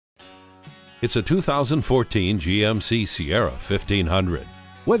It's a 2014 GMC Sierra 1500.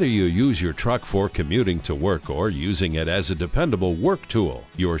 Whether you use your truck for commuting to work or using it as a dependable work tool,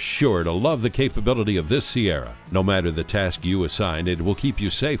 you're sure to love the capability of this Sierra. No matter the task you assign, it will keep you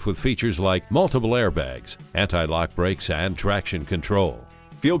safe with features like multiple airbags, anti-lock brakes, and traction control.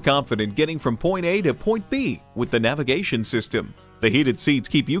 Feel confident getting from point A to point B with the navigation system. The heated seats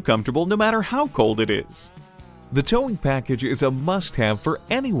keep you comfortable no matter how cold it is. The towing package is a must-have for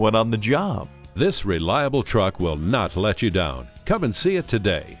anyone on the job. This reliable truck will not let you down. Come and see it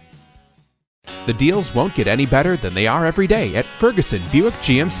today. The deals won't get any better than they are every day at Ferguson Buick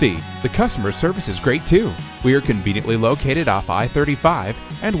GMC. The customer service is great too. We are conveniently located off I-35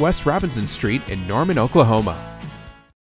 and West Robinson Street in Norman, Oklahoma.